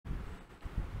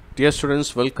Dear students,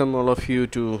 welcome all of you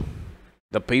to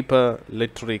the paper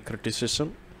Literary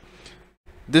Criticism.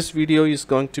 This video is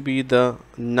going to be the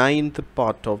 9th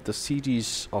part of the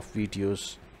series of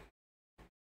videos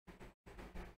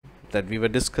that we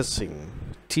were discussing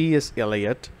T.S.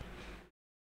 Eliot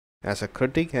as a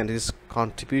critic and his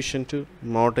contribution to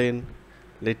modern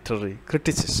literary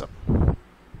criticism.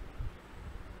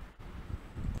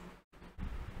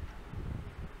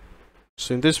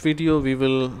 So in this video we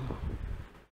will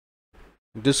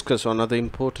discuss another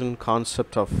important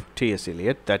concept of T.S.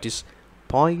 Eliot, that is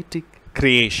poetic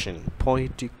creation.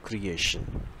 Poetic creation.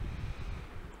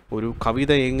 ഒരു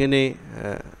കവിത എങ്ങനെ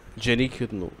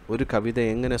ജനിക്കുന്നു, ഒരു കവിത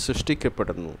എങ്ങനെ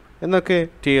സൃഷ്ടിക്കപ്പെടുന്നു എന്നൊക്കെ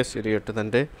TS. Elliot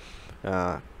തൻ്റെ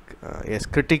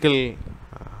critical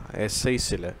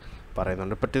എസ്സൈസിൽ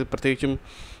പറയുന്നുണ്ട്. പ്രത്യേകിച്ചും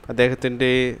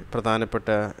അദ്ദേഹത്തിൻ്റെ പ്രധാനപ്പെട്ട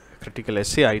ക്രിട്ടിക്കൽ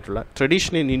എസ്സേ ആയിട്ടുള്ള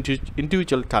ട്രഡീഷൻ ഇൻ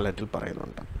ഇൻഡിവിജ്വൽ ടാലൻറ്റിൽ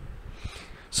പറയുന്നുണ്ട്.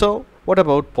 So, what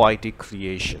about poetic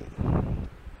creation?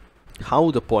 How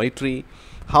a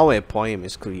poem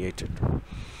is created.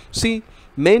 See,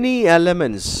 many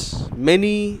elements,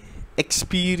 many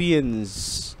experience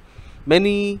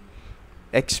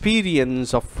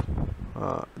of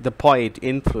the poet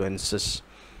influences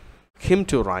him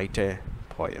to write a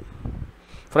poem.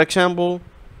 For example,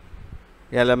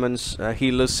 elements, he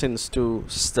listens to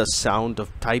the sound of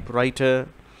typewriter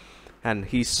and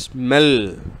he smell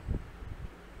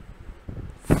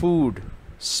food,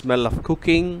 smell of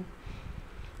cooking,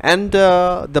 and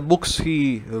the books he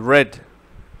read,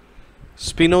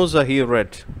 Spinoza he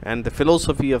read, and the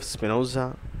philosophy of Spinoza,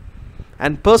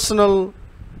 and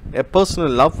a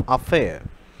personal love affair.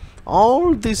 All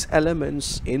these elements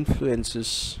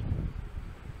influences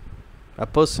a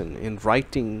person in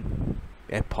writing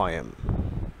a poem.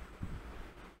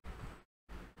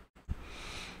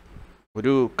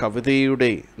 ഒരു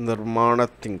കവിതയുടെ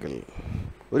നിർമ്മാണത്തിങ്കിൽ,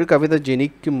 ഒരു കവിത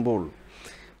ജനിക്കുമ്പോൾ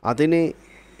അതിനെ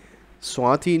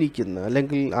സ്വാധീനിക്കുന്ന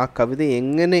അല്ലെങ്കിൽ ആ കവിത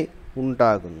എങ്ങനെ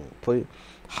ഉണ്ടാകുന്നു,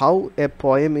 how A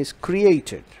poem is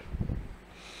created,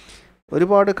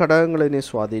 ഒരുപാട് ഘടകങ്ങൾ ഇതിനെ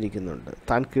സ്വാധീനിക്കുന്നുണ്ട്.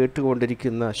 താൻ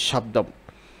കേട്ടുകൊണ്ടിരിക്കുന്ന ശബ്ദം,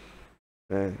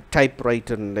 ടൈപ്പ്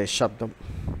റൈറ്ററിൻ്റെ ശബ്ദം,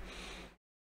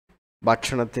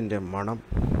 ഭക്ഷണത്തിൻ്റെ മണം,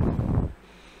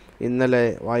 ഇന്നലെ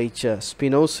വായിച്ച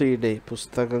സ്പിനോസയുടെ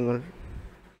പുസ്തകങ്ങൾ,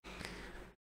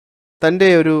 തൻ്റെ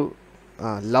ഒരു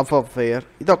ലവ് അഫെയർ,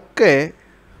 ഇതൊക്കെ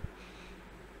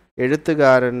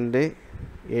എഴുത്തുകാരൻ്റെ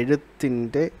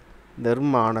എഴുത്തിൻ്റെ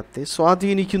നിർമ്മാണത്തെ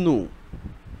സ്വാധീനിക്കുന്നു.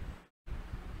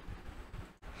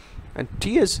 And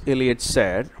T.S. Eliot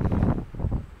said,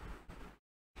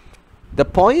 the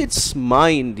poet's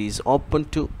mind is open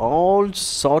to all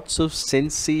sorts of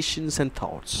sensations and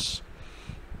thoughts.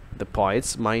 The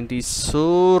poet's mind is so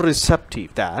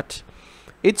receptive that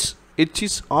it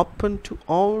is open to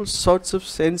all sorts of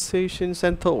sensations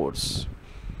and thoughts.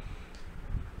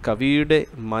 കവിയുടെ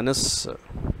മനസ്സ്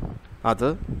അത്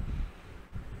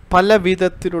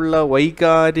പലവിധത്തിലുള്ള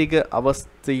വൈകാരിക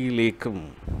അവസ്ഥയിലേക്കും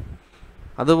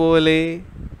അതുപോലെ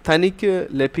തനിക്ക്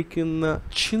ലഭിക്കുന്ന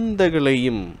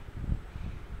ചിന്തകളെയും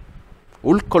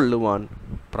ഉൾക്കൊള്ളുവാൻ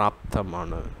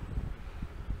പ്രാപ്തമാണ്.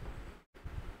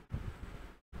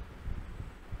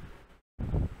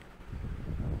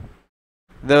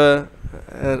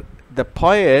 The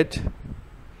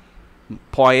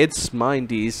poet's mind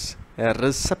is a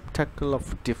receptacle of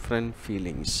different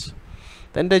feelings.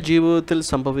 തൻ്റെ ജീവിതത്തിൽ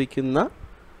സംഭവിക്കുന്ന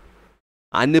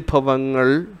അനുഭവങ്ങൾ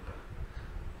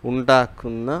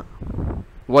ഉണ്ടാക്കുന്ന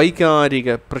വൈകാരിക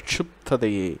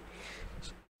പ്രക്ഷുബ്ധതയെ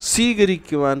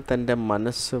സ്വീകരിക്കുവാൻ തൻ്റെ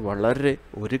മനസ്സ് വളരെ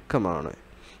ഒരുക്കമാണ്.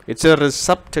 It's a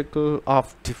receptacle of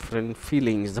different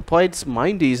feelings. The poet's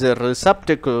mind is a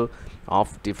receptacle of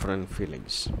different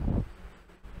feelings.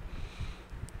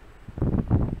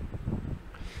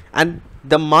 And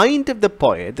the mind of the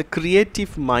poet, the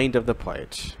creative mind of the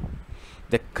poet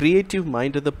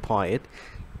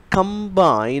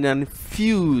combine and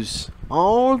fuse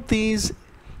all these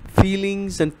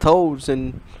feelings and thoughts and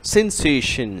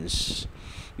sensations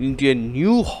into a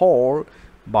new whole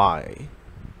by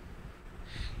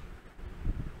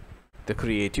the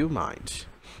creative mind.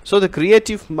 So the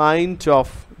creative mind of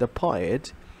the poet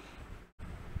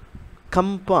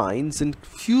combines and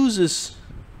fuses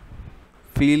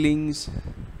feelings,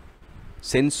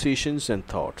 sensations and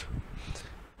thought.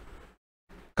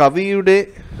 കവിയുടെ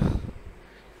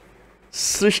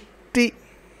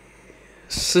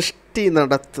സൃഷ്ടി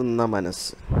നടത്തുന്ന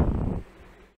മനസ്സ്,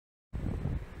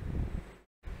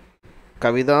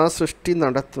 കവിതാ സൃഷ്ടി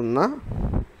നടത്തുന്ന,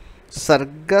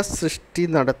 സർഗസൃഷ്ടി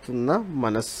നടത്തുന്ന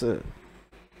മനസ്സ്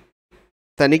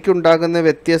തനിക്കുണ്ടാകുന്ന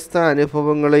വ്യത്യസ്ത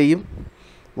അനുഭവങ്ങളെയും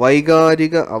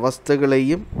വൈകാരിക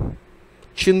അവസ്ഥകളെയും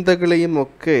ചിന്തകളെയും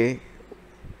ഒക്കെ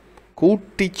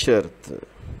കൂട്ടിച്ചേർത്ത്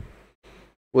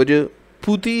ഒരു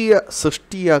പുതിയ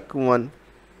സൃഷ്ടിയാക്കുവാൻ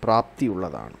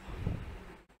പ്രാപ്തിയുള്ളതാണ്.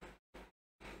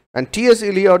 And T.S.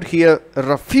 Eliot here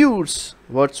refutes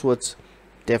Wordsworth's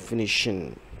definition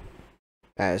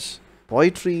as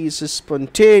poetry is a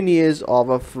spontaneous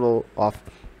overflow of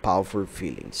powerful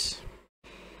feelings.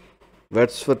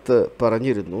 Wordsworth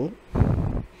പറഞ്ഞിരുന്നു,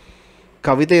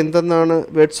 കവിത എന്തെന്നാണ്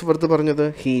വേഡ്സ്വർത്ത് പറഞ്ഞത്?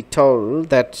 He told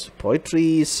that poetry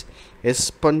is a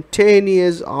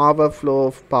spontaneous overflow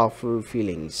of powerful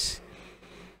feelings.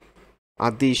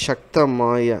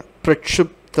 അതിശക്തമായ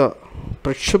പ്രക്ഷുബ്ധ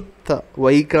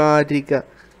വൈകാരിക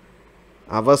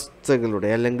അവസ്ഥകളുടെ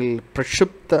അല്ലെങ്കിൽ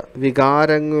പ്രക്ഷുബ്ധ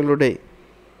വികാരങ്ങളുടെ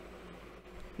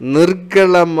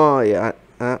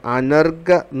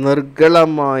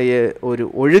നിർഗളമായ ഒരു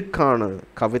ഒഴുക്കാണ്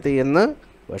കവിതയെന്ന്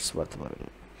വേഡ്സ്വർത്ത് പറഞ്ഞു.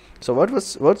 So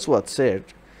Wordsworth said,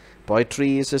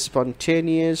 poetry is a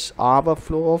spontaneous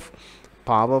overflow of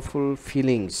powerful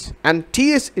feelings, and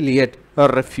T.S. Eliot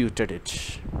refuted it.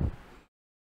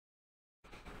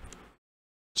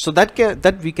 So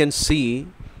that we can see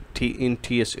in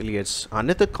T.S. Eliot's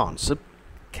another concept,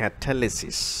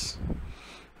 catalysis.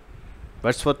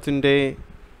 വേഡ്സ്വർത്തിൻ്റെ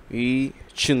ഈ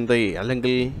ചിന്തയെ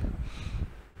അല്ലെങ്കിൽ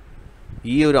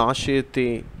ഈ ഒരു ആശയത്തെ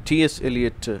T.S.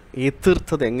 എലിയറ്റ്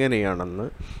എതിർത്തത് എങ്ങനെയാണെന്ന്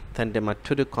തൻ്റെ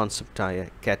മറ്റൊരു കോൺസെപ്റ്റായ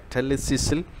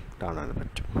കാറ്റലിസിസിൽ കാണാൻ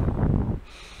പറ്റും.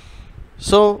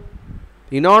 So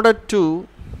in order to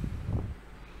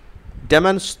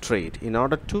demonstrate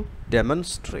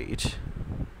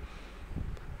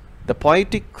the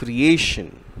poetic creation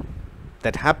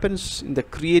that happens in the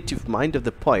creative mind of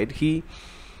the poet, he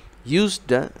used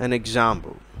an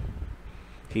example.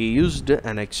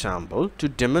 To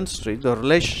demonstrate the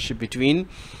relationship between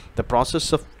the process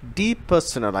of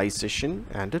depersonalization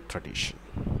and a tradition.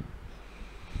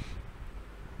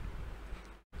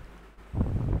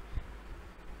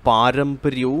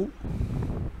 പാരമ്പര്യവും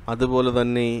അതുപോലെ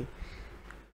തന്നെ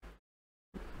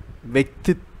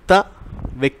വ്യക്തിത്വ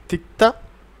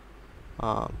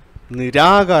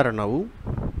നിരാകരണവും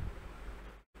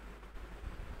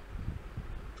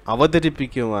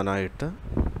അവതരിപ്പിക്കുവാനായിട്ട്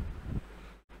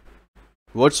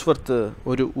Wordsworth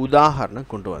ഒരു ഉദാഹരണം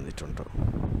കൊണ്ടുവന്നിട്ടുണ്ട്.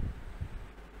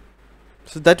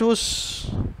 So that was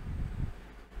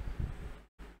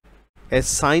a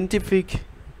scientific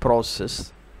process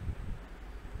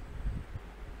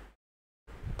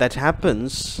that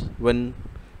happens when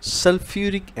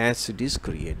sulfuric acid is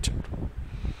created.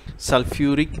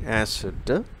 Sulfuric acid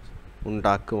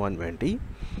ഉണ്ടാക്കുവാൻ വേണ്ടി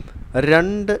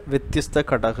രണ്ട് വ്യത്യസ്ത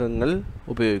ഘടകങ്ങൾ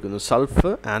ഉപയോഗിക്കുന്നു,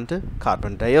 sulphur and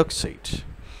carbon dioxide.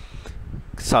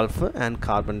 Sulfur and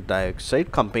carbon dioxide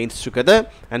combines together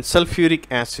and sulfuric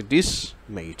acid is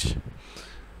made,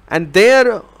 and there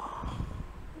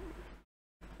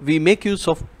we make use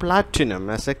of platinum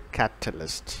as a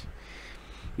catalyst.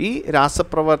 ഈ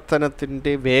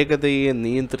രാസപ്രവർത്തനത്തിൻ്റെ വേഗതയെ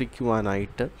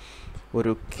നിയന്ത്രിക്കുവാനായിട്ട്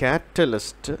ഒരു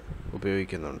catalyst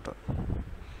ഉപയോഗിക്കുന്നുണ്ട്.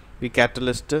 ഈ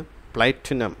catalyst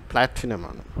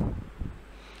പ്ലാറ്റിനമാണ്.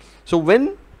 So when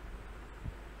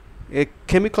a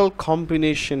chemical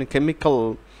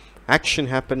action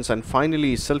happens and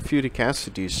finally sulfuric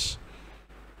acid is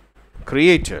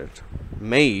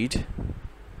made,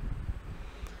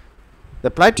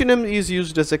 the platinum is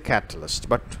used as a catalyst,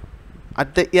 but at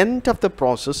the end of the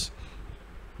process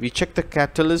we check the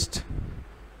catalyst,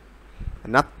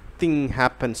 nothing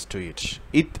happens to it.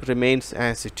 It remains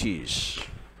as it is.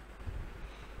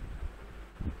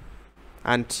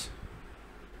 And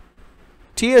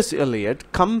T.S. Eliot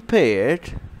compared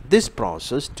this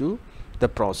process to the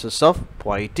process of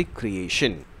poetic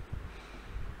creation.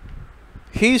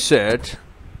 He said,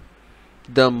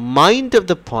 the mind of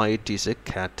the poet is a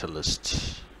catalyst.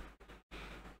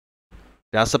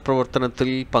 രാസപ്രവർത്തനത്തിൽ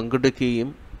പങ്കെടുക്കുകയും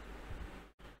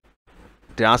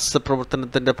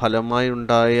രാസപ്രവർത്തനത്തിൻ്റെ ഫലമായി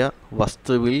ഉണ്ടായ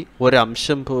വസ്തുവിൽ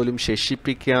ഒരംശം പോലും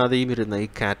ശേഷിപ്പിക്കാതെയും ഇരുന്ന ഈ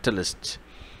catalyst,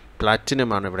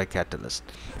 പ്ലാറ്റിനമാണ് ഇവിടെ catalyst.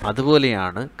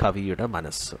 അതുപോലെയാണ് കവിയുടെ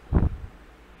മനസ്സ്.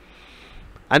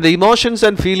 And the emotions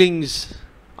and feelings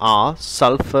are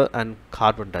sulfur and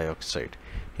carbon dioxide.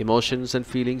 Emotions and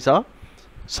feelings are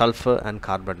sulfur and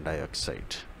carbon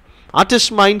dioxide.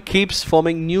 Artist's mind keeps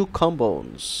forming new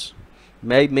compounds.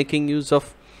 By making use of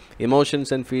emotions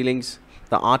and feelings,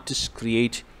 the artist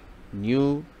create new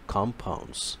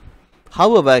compounds.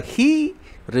 However, he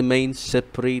remains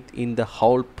separate in the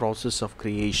whole process of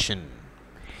creation.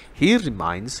 He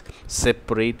remains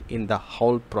separate in the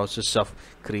whole process of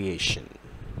creation.